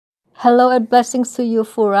Hello and blessings to you,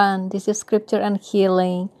 Furan. This is Scripture and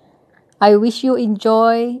Healing. I wish you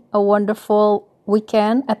enjoy a wonderful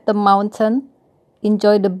weekend at the mountain.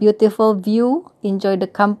 Enjoy the beautiful view. Enjoy the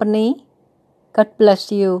company. God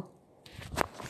bless you.